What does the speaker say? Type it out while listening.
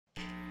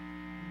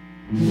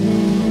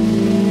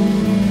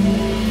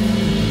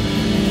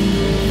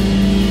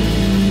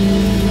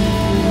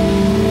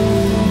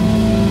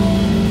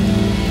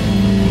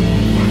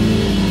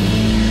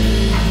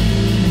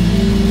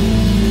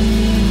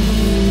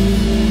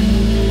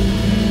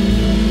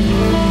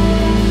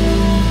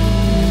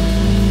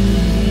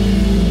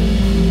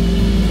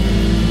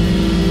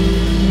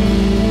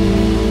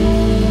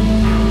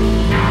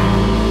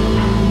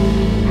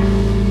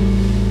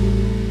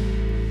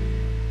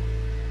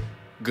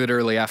Good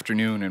early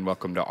afternoon and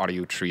welcome to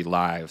Audiotree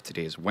Live.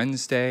 Today is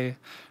Wednesday,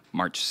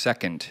 March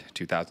 2nd,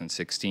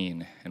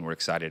 2016, and we're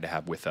excited to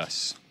have with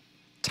us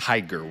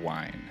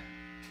Tigerwine.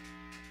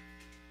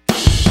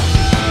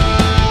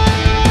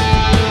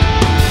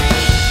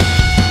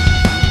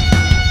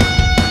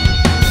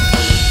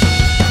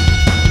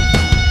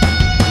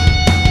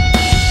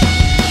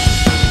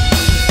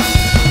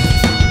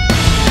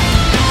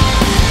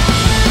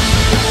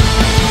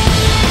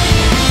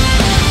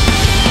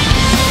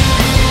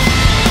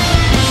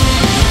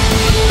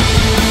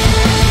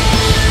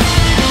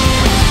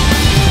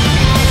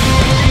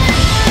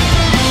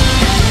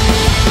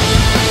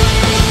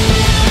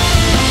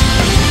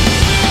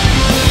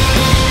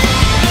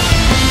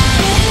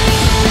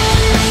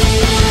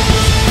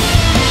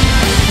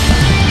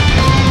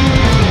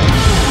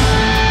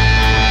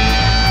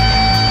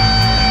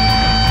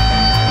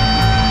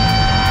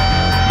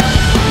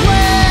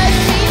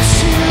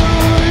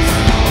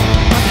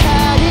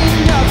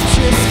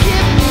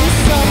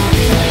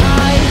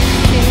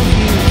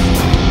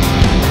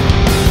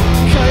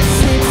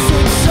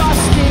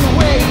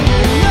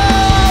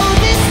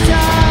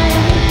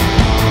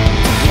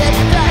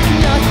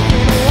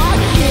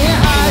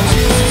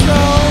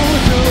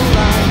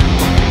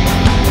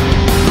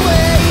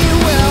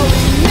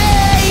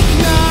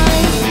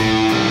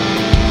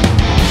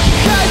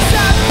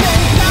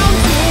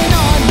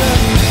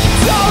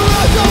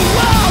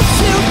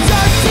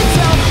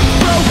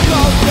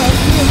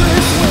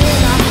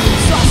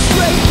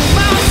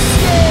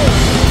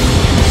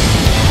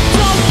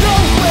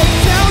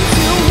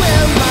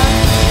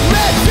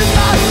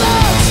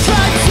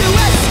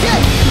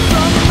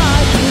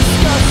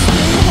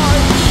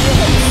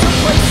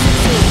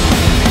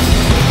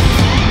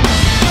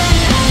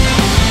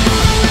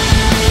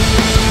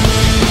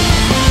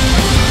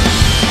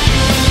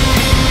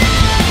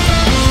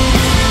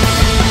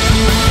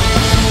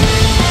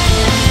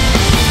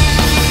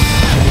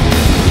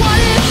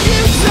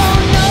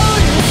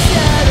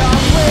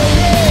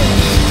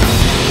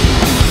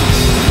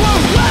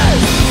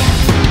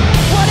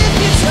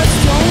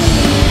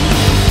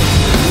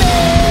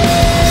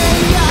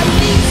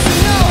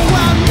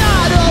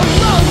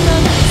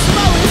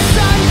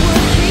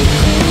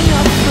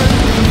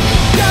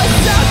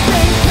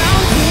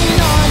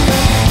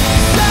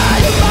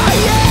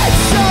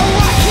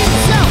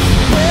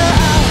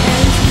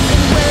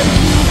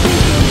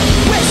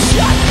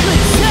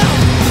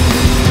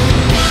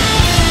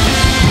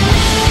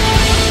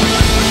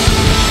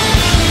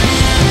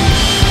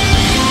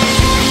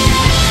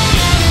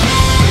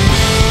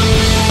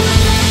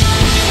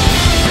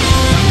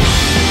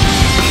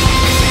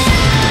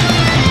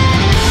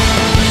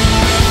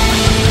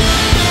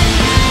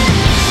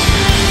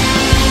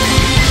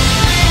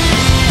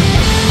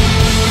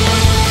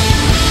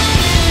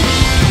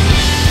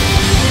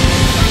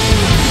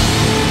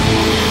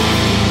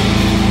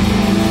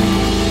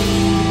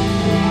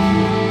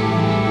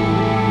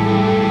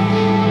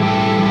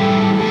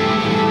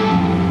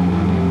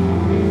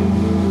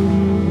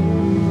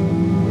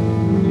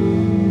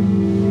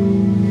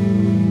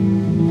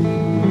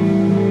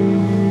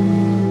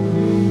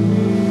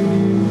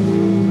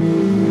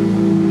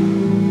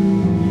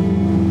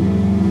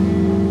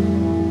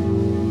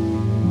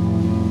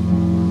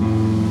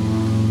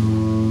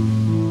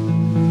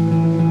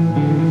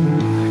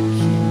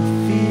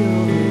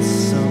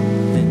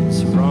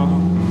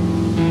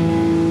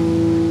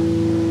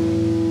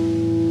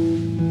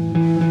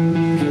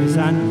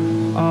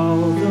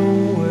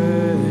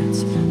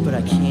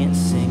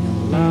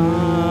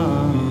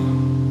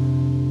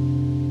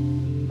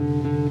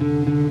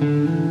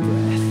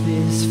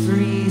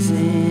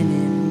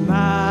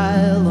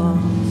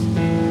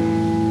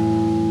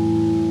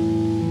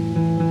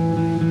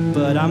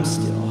 But I'm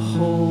still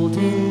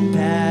holding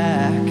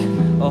back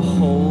a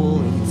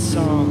holy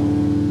song.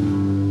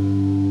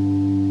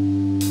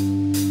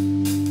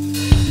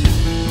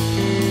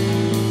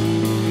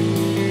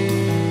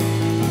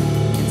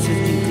 And to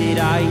think that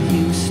I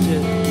used to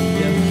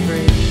be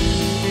afraid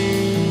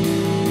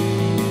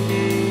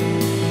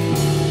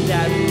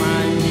that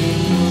my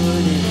name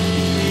wouldn't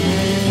be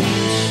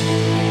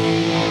mentioned.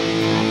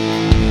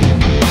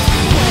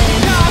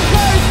 When I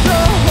heard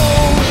the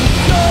Holy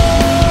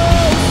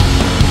Ghost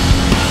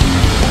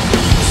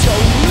show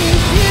me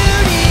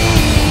beauty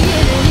in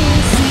an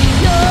easy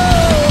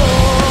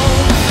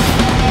road,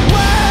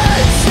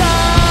 words I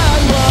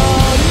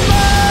love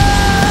most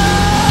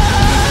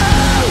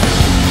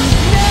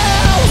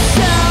now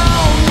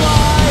sound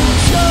like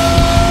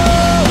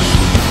jokes.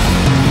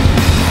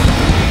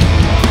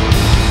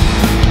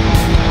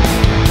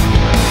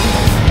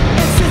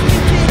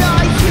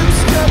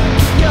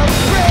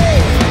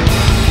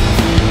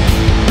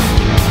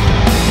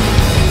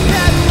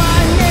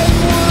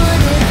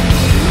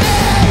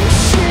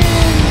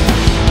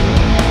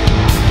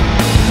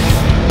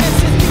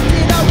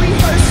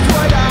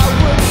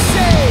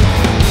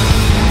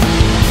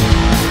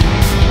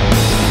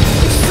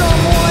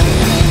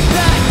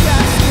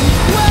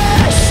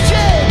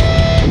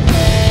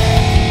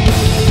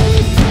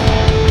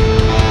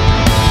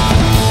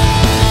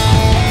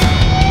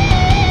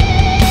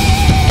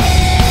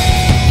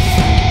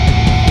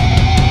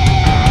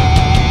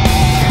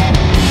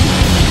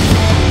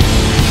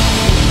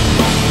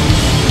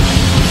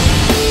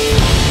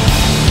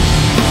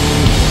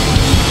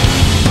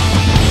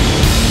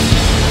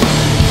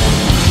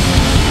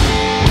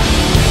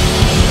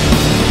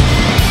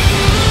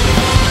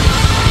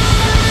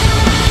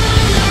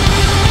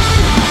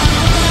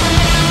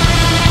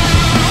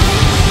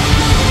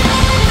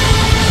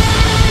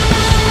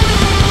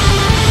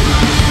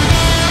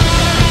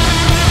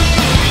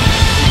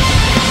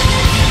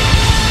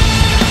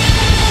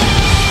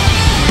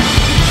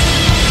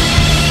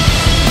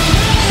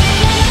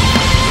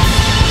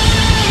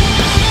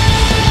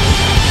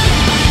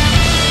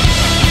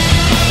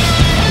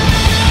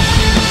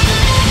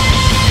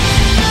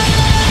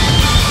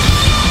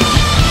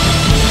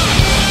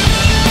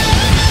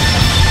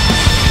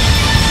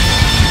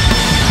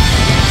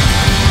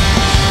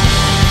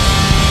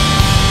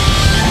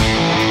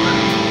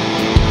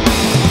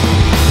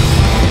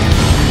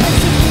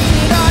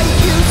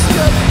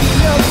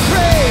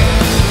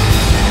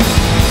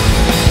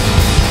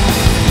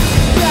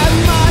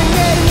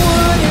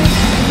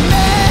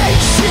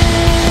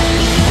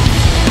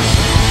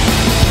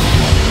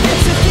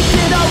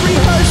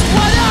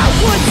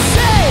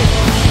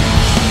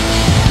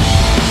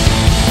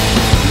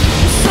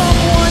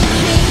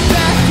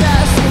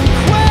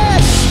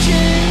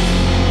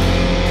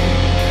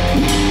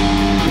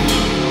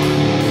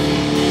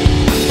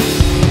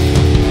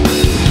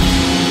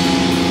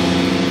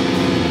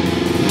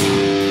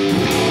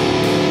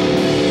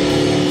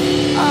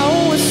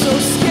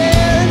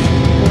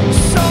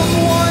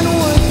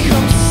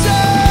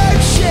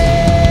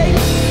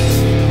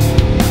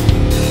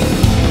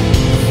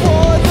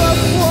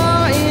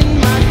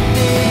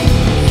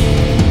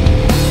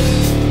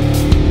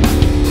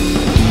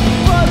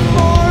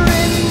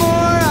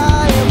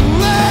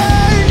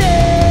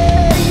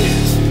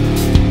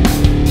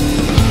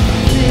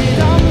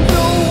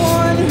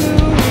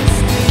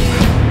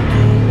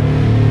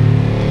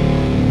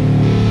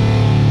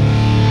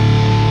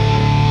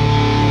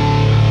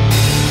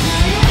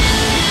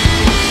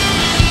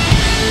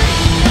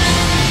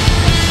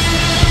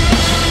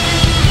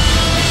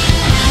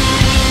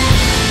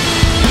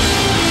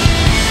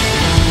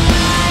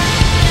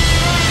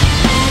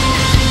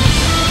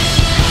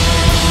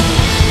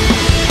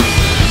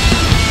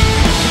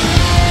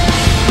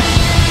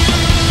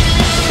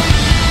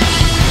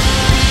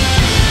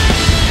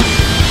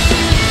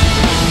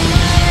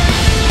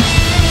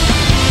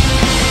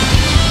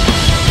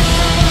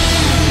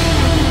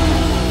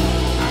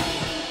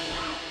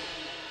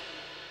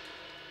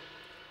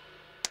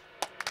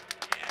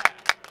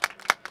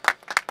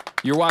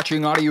 You're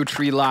watching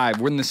Audiotree Live.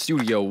 We're in the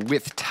studio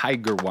with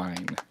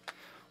Tigerwine.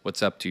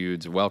 What's up,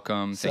 dudes?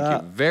 Welcome. Thank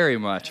you very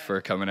much for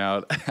coming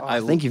out.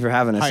 Thank you for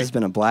having us. It's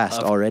been a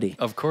blast already.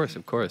 Of course,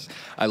 of course.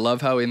 I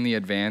love how in the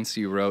advance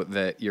you wrote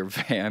that your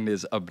van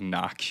is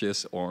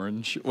obnoxious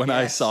orange. When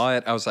I saw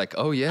it, I was like,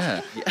 oh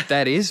yeah,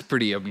 that is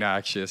pretty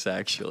obnoxious,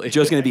 actually.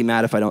 Joe's gonna be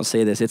mad if I don't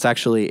say this. It's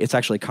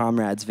actually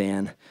Comrade's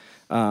van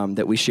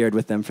that we shared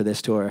with them for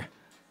this tour.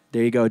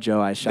 There you go, Joe.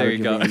 I shouted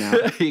your van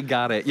out. He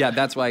got it. Yeah,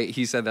 that's why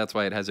he said that's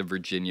why it has a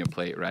Virginia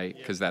plate, right?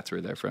 Because that's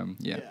where they're from.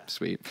 Yeah,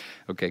 sweet.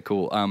 Okay,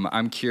 cool.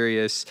 I'm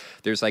curious.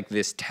 There's like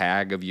this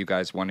tag of you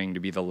guys wanting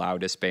to be the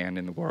loudest band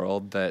in the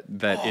world that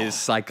is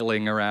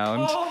cycling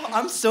around. Oh,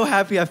 I'm so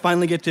happy I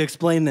finally get to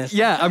explain this.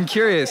 Yeah, I'm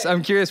curious.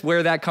 I'm curious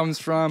where that comes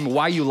from.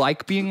 Why you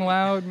like being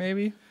loud,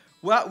 maybe?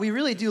 Well, we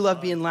really do love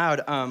being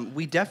loud.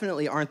 We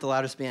definitely aren't the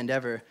loudest band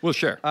ever. Well,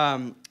 sure.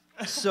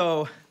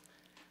 So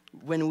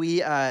when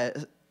we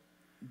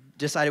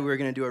decided we were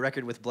going to do a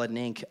record with Blood and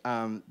Ink,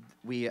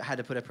 we had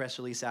to put a press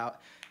release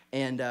out,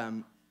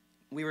 and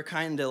we were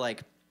kind of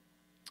like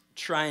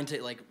trying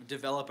to like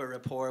develop a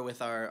rapport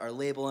with our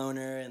label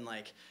owner and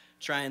like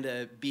trying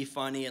to be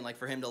funny and like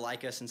for him to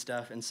like us and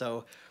stuff. And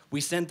so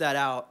we sent that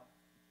out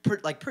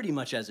pretty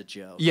much as a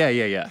joke. Yeah.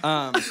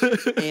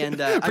 And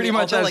pretty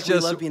much as like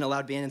just we love being a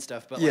loud band and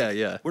stuff, but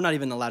like, we're not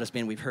even the loudest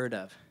band we've heard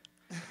of.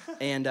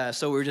 And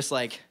so we were just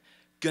like,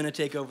 gonna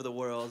take over the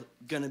world,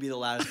 gonna be the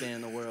loudest band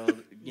in the world,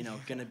 you know,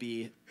 gonna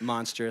be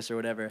monstrous or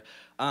whatever.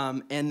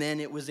 And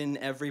then it was in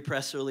every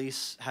press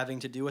release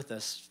having to do with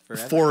us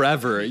forever.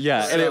 Forever,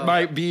 yeah, and it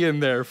might be in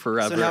there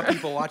forever. So now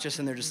people watch us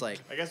and they're just like,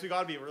 I guess we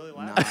gotta be really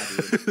loud. Nah,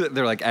 dude.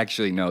 They're like,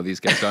 actually, no,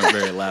 these guys aren't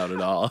very loud at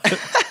all.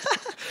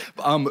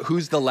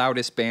 Who's the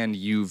loudest band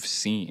you've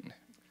seen?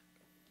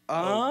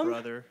 Oh,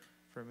 Brother.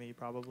 For me,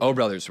 probably. Oh,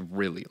 Brother's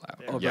really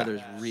loud. Oh,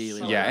 Brother's really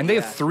loud. Yeah, and they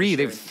have three.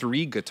 They have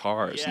three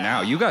guitars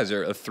now. You guys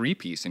are a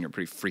three-piece, and you're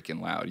pretty freaking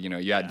loud. You know,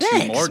 you had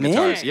two more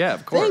guitars. Yeah,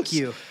 of course. Thank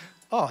you.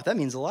 Oh, that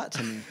means a lot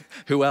to me.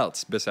 Who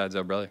else besides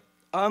Oh Brother?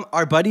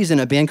 Our buddies in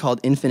a band called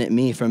Infinite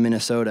Me from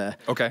Minnesota.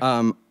 Okay.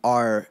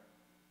 Are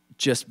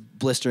just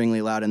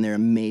blisteringly loud, and they're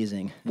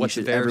amazing.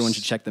 Everyone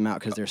should check them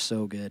out because they're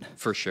so good.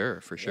 For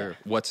sure. Yeah.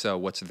 What's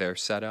their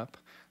setup?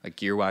 Like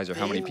gear-wise, or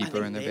how many people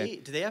are in their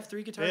band? Do they have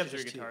three guitars? They have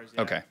three guitars.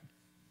 Yeah. Okay.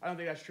 I don't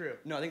think that's true.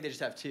 No, I think they just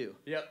have two.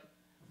 Yep.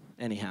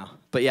 Anyhow,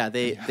 but yeah,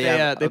 they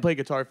play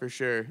guitar for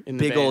sure. In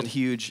the big band. old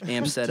huge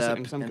amp setup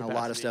and some a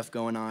lot of stuff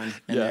going on,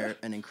 and they're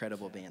an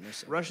incredible band. They're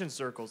so Russian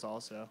Circles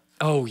also.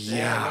 Oh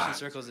yeah. Russian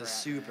Circles is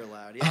super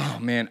loud. Yeah. Oh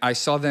man, I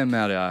saw them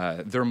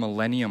at their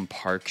Millennium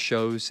Park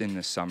shows in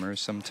the summer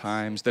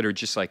sometimes that are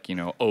just like, you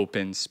know,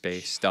 open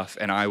space stuff,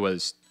 and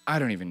I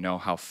don't even know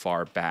how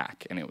far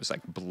back, and it was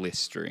like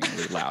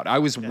blisteringly loud. I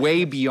was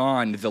way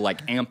beyond the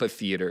like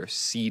amphitheater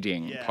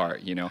seating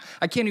part, you know.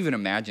 I can't even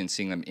imagine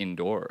seeing them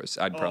indoors.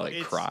 I'd probably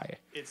cry.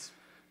 It's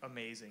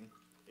amazing.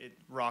 It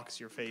rocks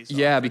your face.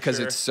 Yeah, because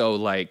it's so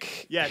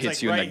like it's hits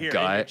like you right in the here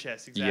gut. In your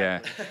chest, exactly.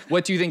 Yeah.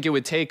 What do you think it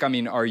would take? I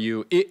mean,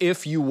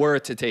 if you were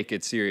to take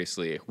it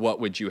seriously, what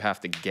would you have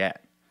to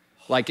get?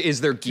 Like,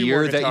 is there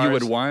gear that you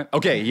would want?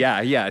 Okay,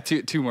 yeah.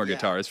 Two more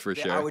guitars for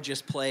sure. I would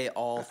just play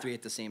all three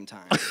at the same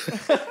time.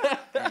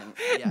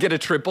 Get a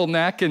triple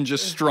neck and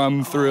just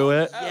strum through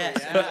it.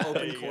 Yeah,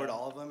 open chord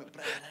all of them.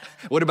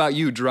 What about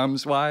you,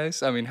 drums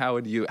wise? I mean, how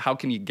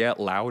can you get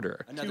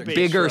louder?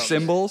 Bigger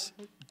cymbals?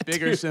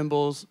 Bigger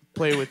cymbals,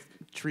 play with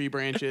tree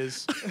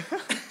branches.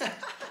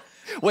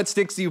 What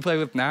sticks do you play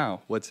with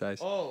now? What size?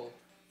 Oh.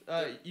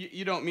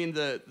 You don't mean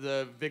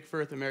the Vic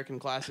Firth American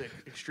Classic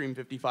Extreme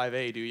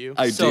 55A, do you?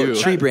 I do.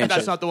 Tree branches.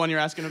 That's not the one you're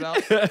asking about?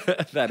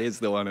 That is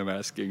the one I'm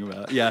asking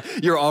about. Yeah,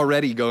 you're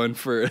already going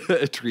for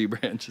tree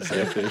branches,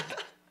 I think.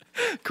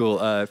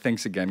 Cool.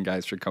 Thanks again,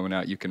 guys, for coming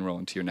out. You can roll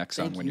into your next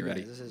song when you're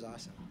ready. This is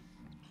awesome.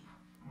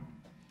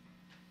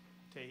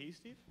 Tehi,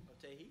 Steve?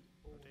 Tehi?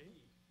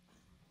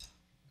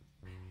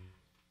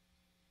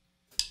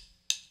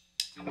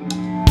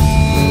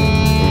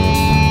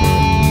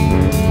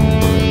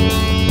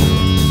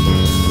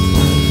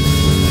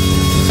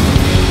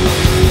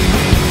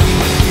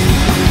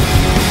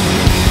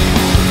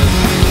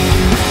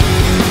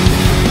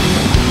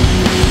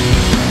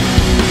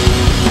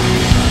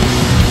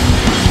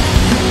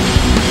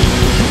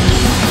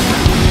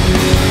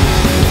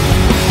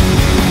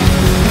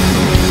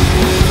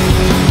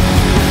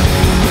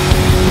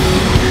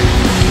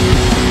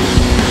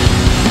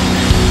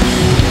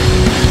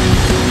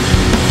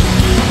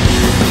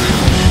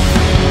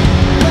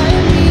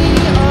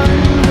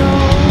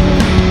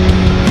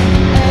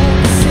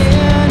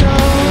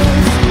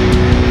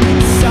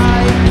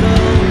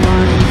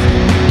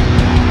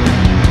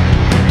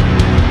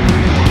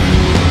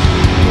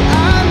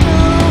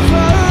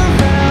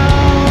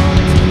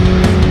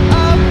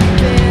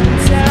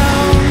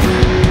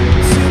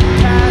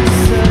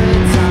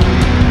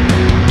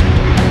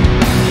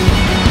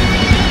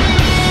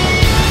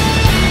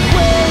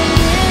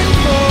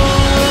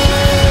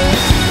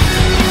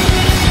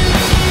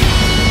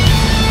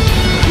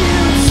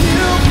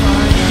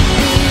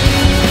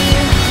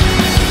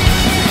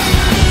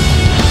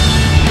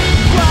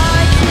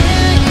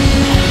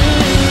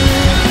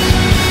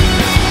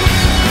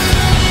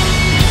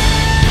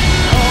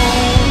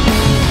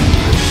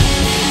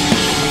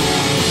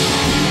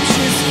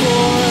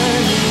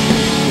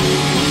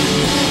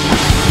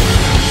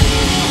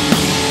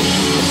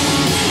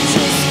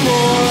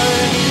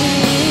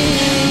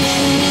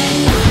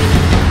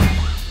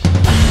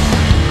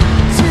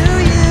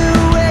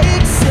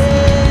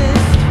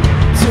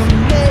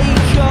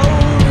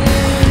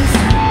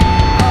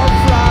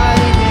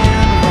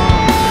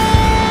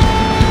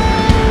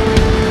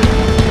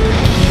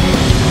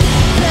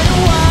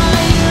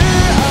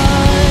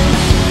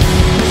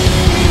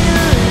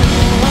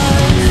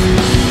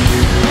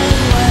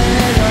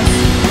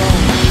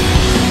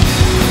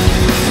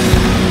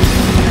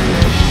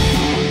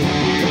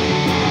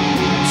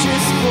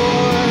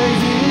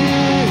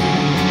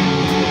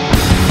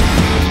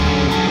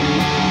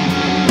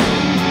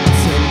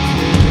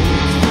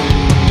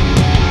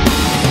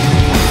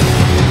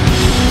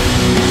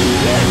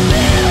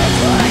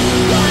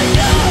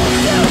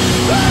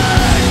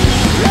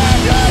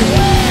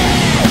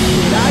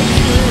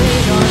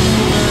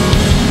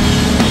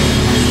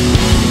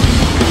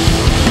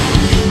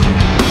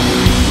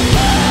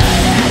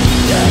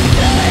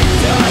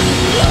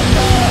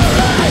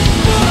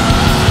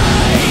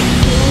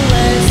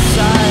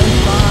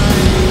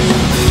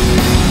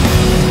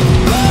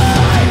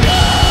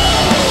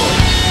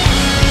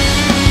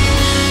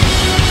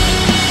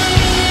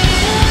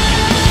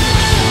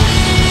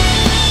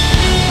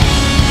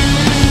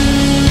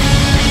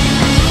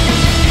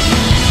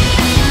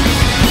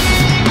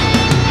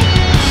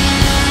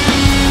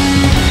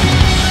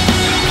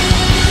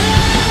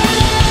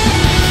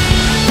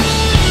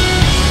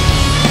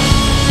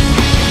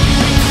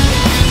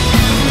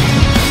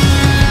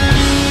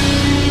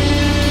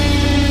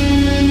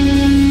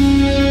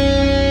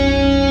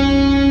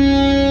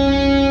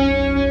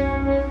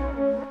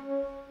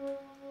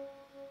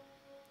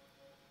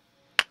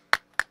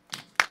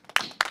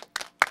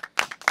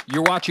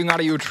 You're watching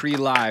Audiotree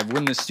Live. We're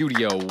in the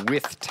studio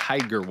with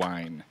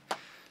Tigerwine.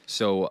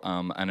 So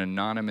an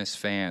anonymous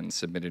fan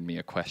submitted me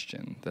a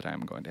question that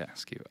I'm going to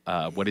ask you.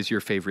 What is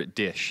your favorite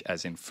dish,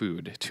 as in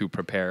food, to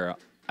prepare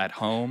at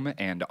home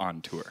and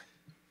on tour?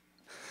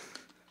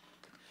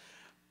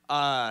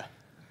 A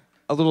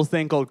little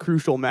thing called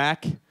Crucial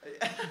Mac.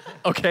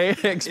 Okay,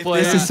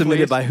 explain. This is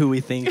submitted please. by who we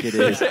think it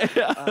is.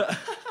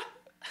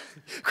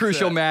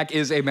 Crucial Mac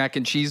is a mac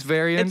and cheese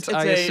variant, It's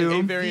I a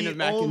assume. variant The of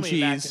mac and only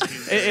cheese. mac and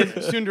cheese.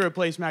 It's soon to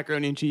replace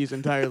macaroni and cheese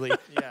entirely.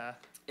 Yeah.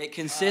 It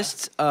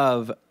consists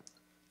of,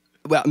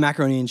 well,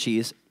 macaroni and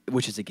cheese,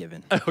 which is a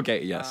given.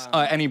 Okay, yes.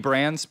 Any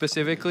brand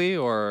specifically,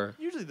 or?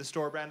 Usually the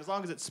store brand, as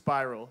long as it's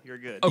Spiral, you're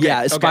good. Okay, Yeah,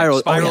 okay. Spiral.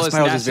 Spiral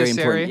Spiral is very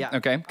necessary. important. Yeah.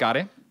 Okay, got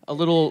it. A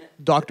little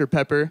Dr.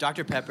 Pepper.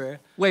 Dr. Pepper.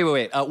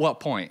 Wait. At what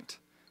point?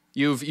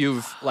 You've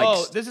like.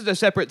 Oh, this is a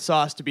separate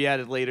sauce to be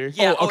added later.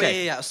 Yeah,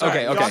 okay. yeah.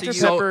 Sorry. Okay. Dr.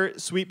 So- Pepper,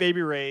 Sweet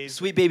Baby Ray's.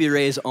 Sweet Baby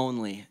Ray's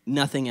only,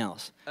 nothing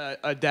else.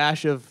 A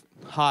dash of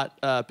hot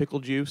pickle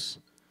juice.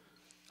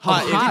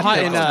 hot pickles.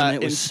 It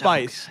in was so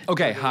spice.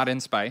 Okay, hot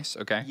and spice.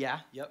 Okay. Yeah.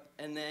 Yep.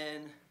 And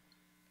then,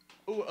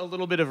 Ooh, a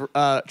little bit of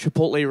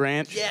Chipotle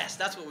ranch. yes,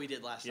 that's what we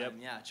did last time.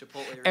 Yeah,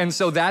 Chipotle. And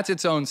so that's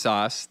its own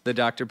sauce, the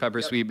Dr.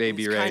 Pepper Sweet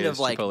Baby it's Ray's kind of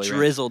like Chipotle Ranch.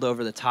 drizzled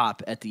over the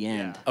top at the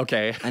end.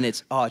 Okay. And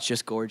it's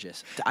just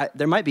gorgeous.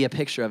 There might be a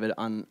picture of it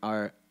on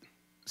our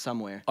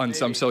somewhere. On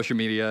some social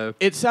media.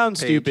 It sounds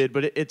Page. stupid,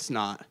 but it's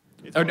not.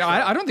 Oh, no,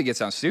 I don't think it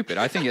sounds stupid.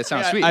 I think it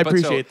sounds Yeah, sweet. I but so-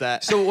 appreciate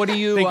that. So what do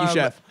you? Thank you,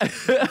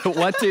 Chef.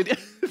 What did?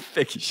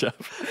 Thank you, Chef.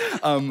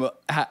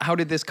 How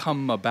did this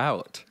come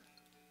about?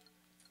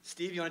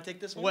 Steve, you want to take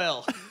this one?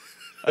 Well,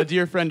 a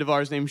dear friend of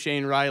ours named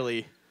Shane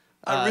Riley.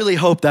 I really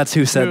hope that's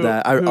who said who-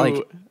 that.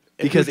 who-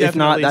 Because who if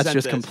not, definitely that's sent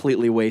just this.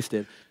 completely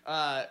wasted.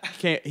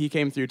 He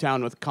came through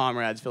town with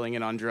comrades filling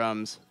in on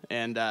drums,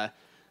 and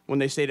when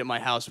they stayed at my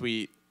house,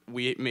 we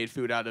made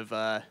food out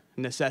of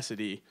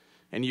necessity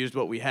and used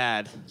what we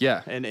had.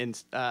 Yeah. And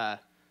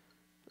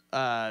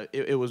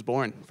it was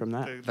born from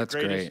that. The That's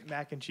greatest great.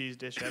 mac and cheese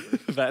dish ever.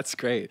 That's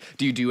great.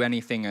 Do you do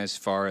anything as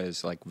far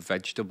as like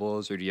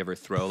vegetables, or do you ever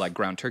throw like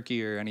ground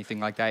turkey or anything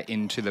like that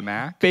into the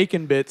mac?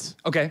 Bacon bits.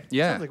 Okay.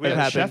 Yeah. Sounds like we It have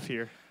a happened. chef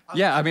here.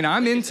 Yeah, I mean,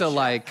 I'm into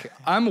like,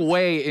 I'm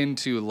way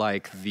into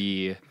like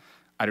the,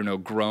 I don't know,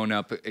 grown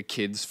up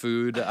kids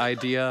food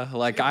idea.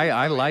 Like,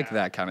 I like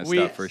that kind of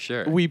stuff for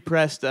sure. We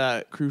pressed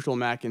Crucial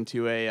Mac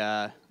into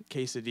a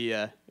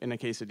quesadilla in a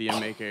quesadilla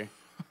maker.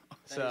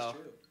 So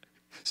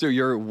So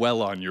you're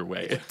well on your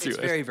way It's to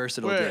a very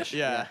versatile dish.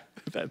 yeah.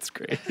 That's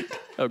great.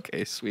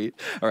 Okay, sweet.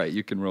 All right,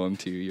 you can roll them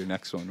to your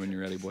next one when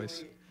you're ready,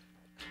 boys.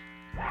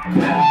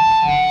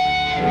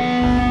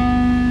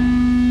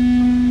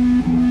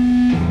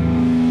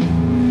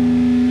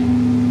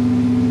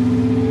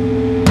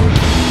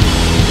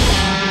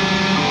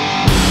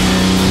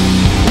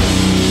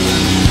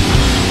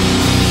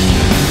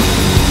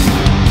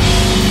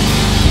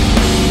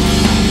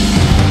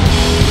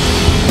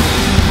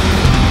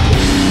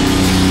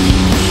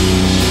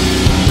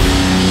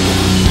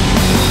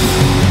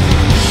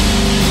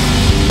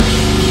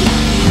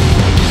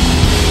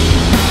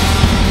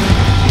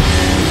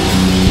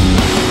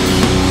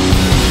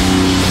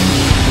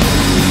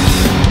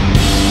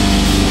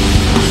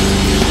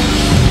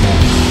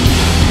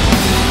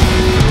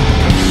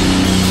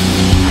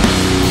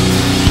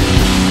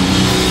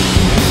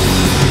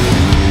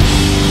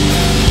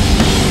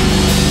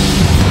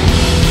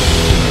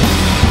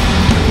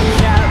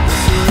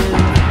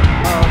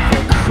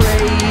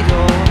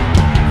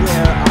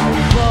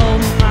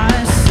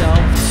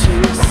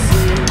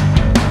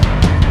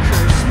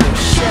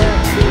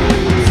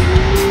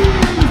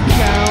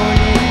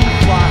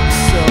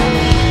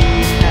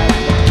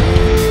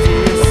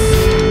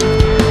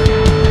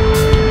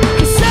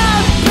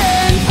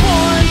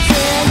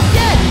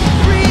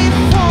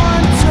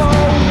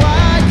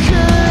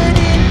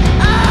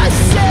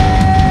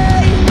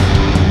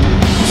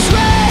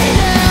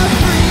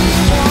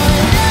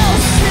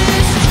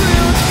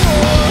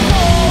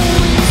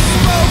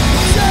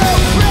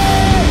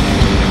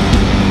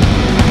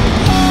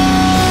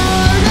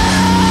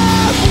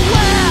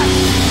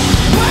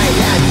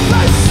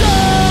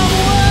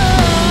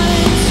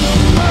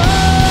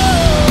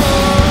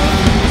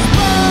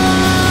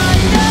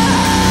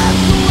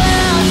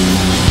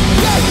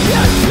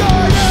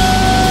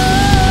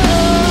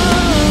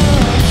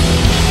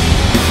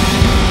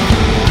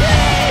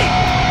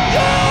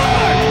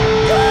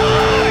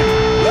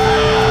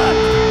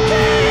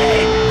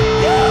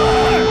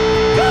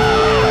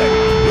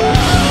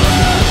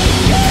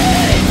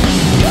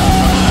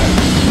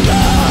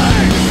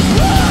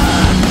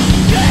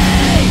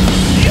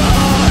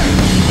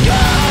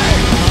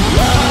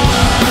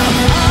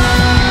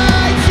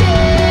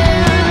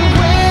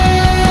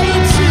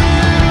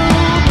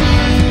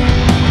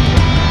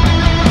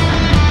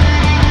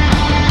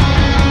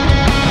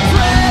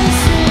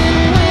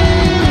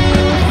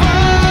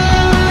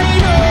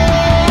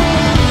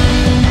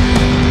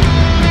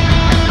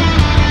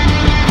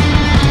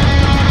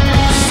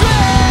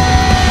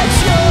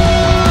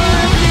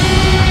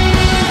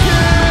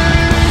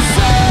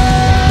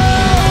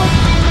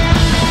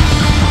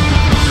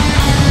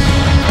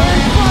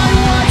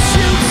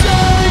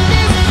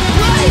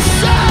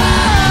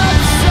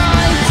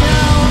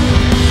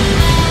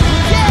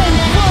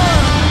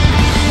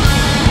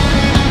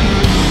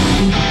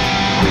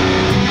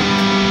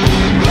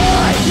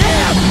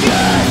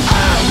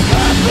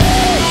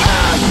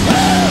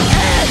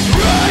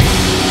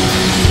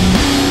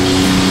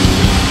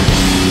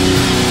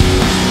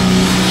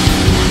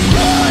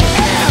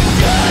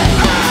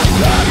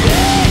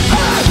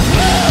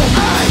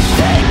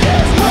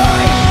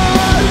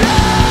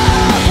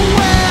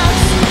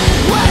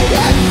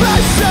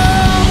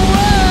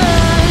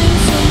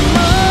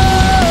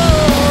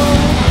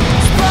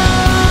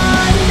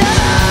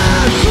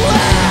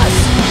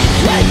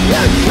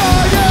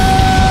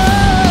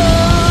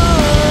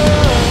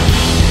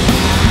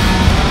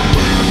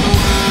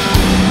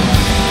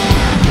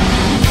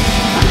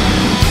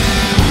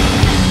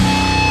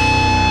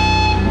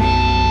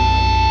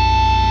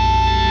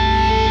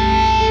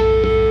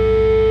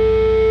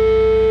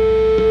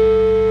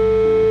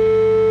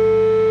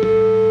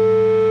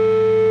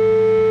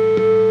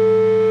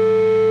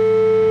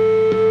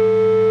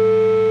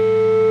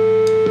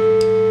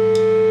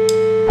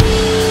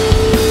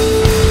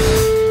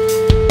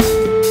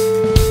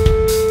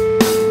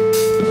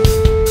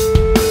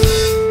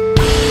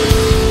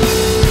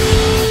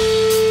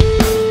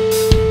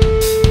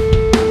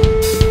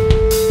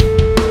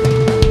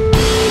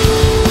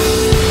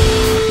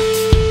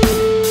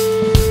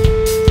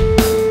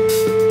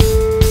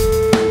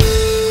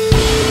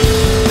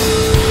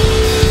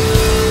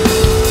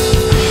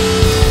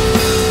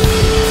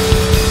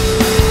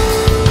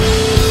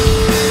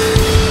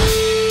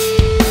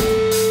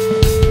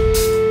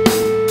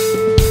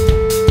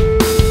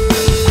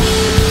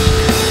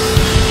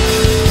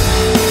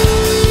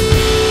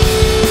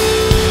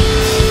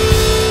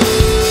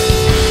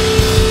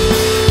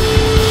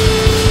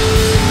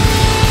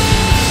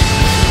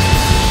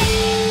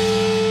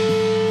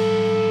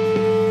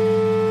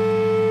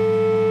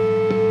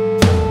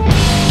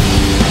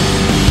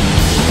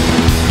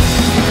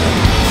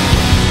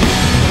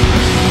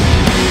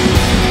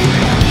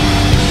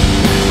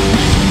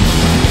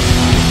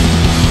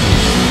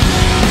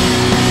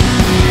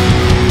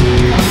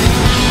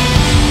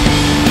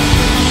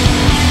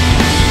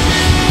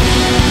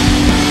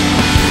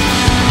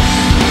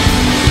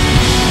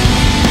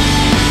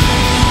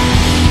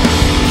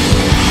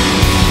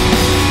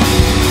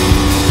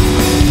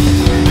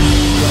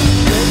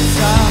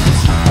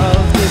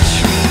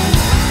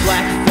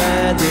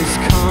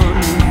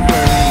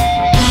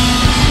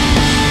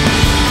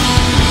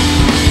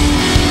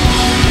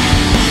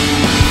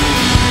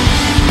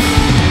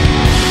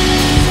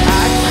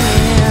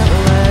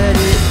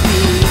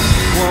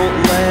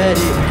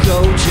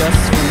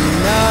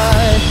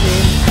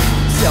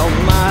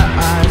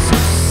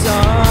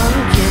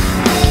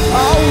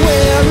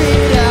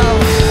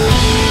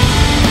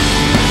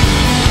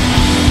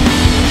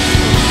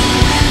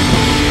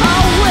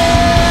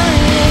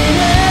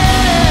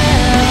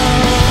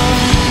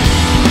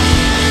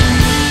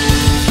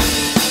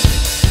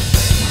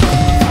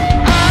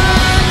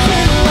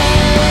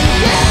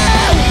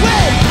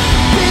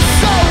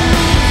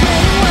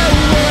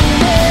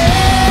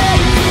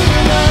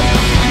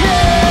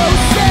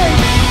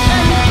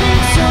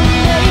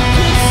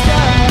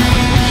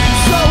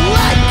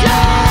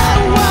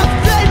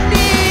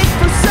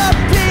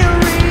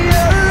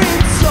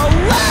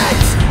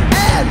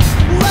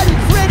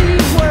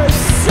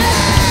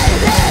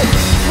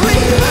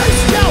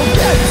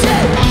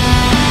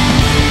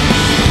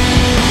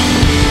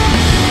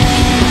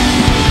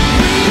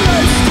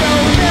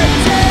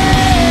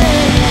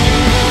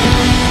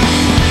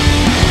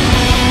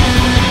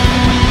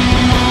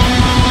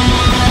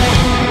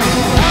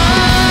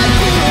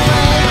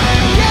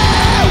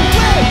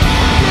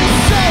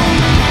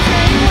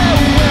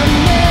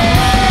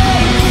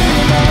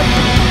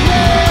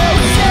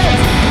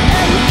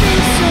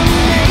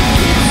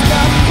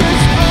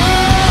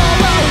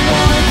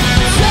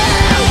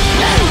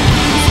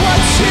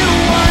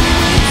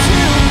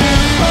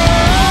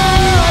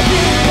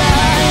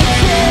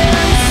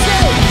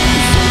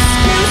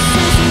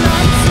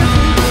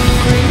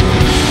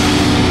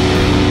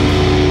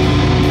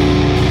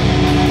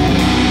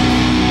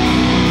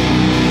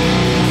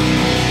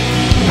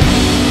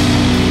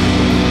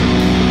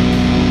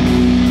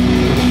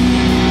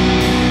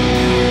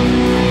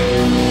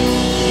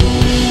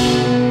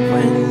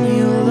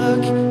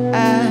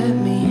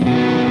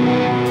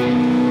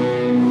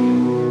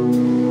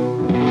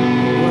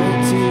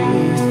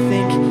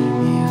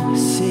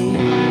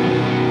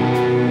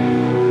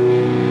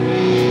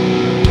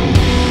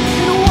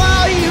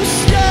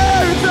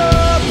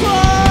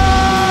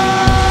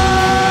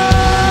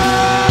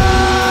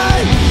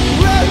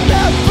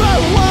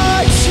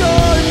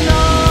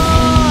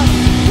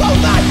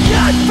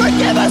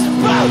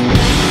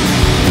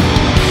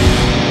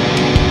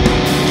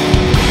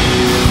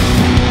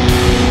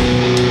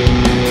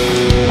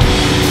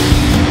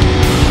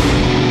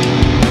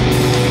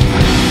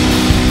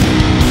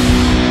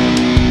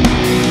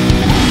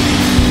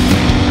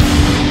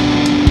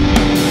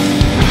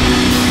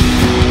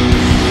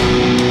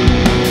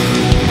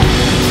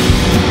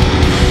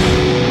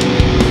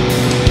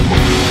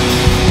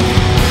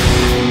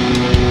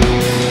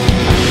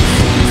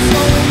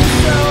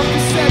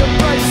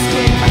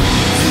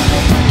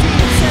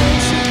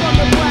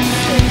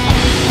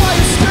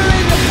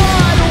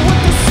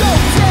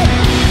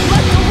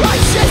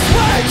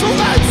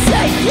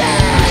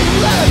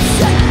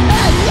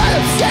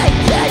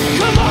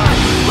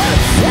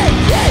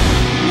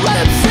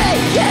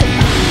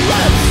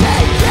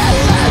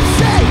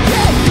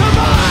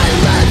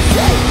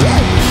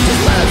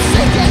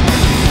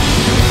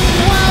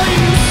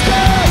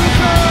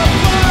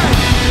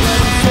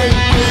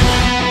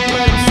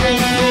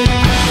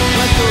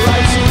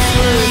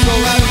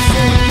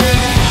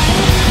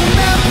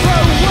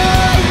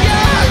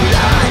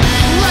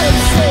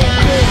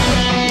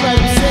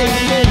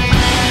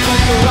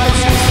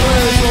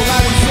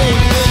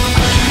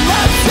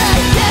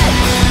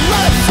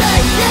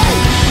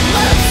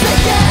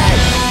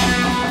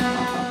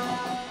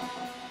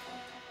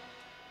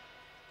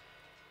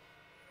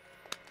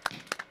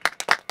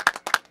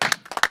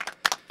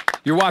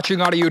 You're watching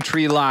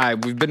Audiotree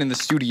Live. We've been in the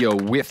studio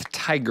with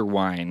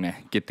Tigerwine.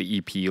 Get the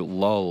EP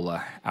Lull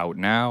out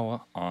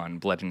now on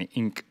Blood and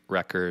Ink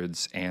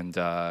Records, and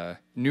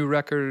new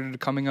record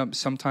coming up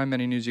sometime.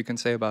 Any news you can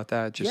say about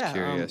that? Just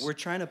curious. We're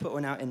trying to put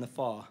one out in the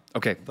fall.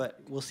 Okay. But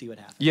we'll see what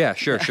happens. Yeah,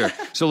 sure.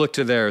 So look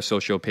to their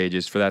social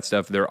pages for that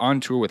stuff. They're on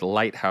tour with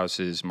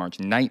Lighthouses March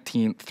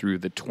 19th through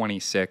the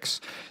 26th.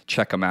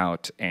 Check them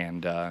out.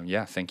 And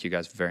thank you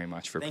guys very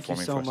much for performing for us.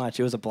 Thank you so much.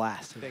 It was a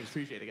blast. Thanks,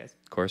 appreciate it, guys.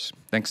 Of course.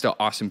 Thanks to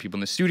awesome people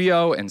in the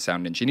studio and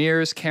sound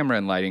engineers, camera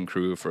and lighting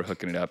crew for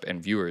hooking it up,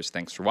 and viewers,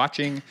 thanks for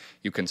watching.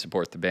 You can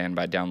support the band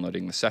by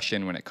downloading the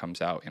session when it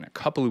comes out in a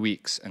couple of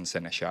weeks and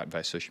send a shot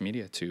via social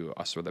media to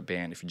us or the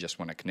band if you just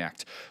want to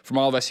connect. From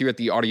all of us here at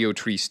the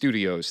Audiotree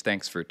Studios,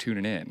 thanks for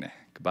tuning in.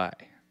 Goodbye.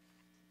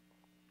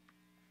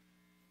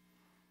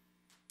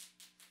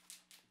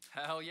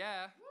 Hell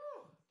yeah.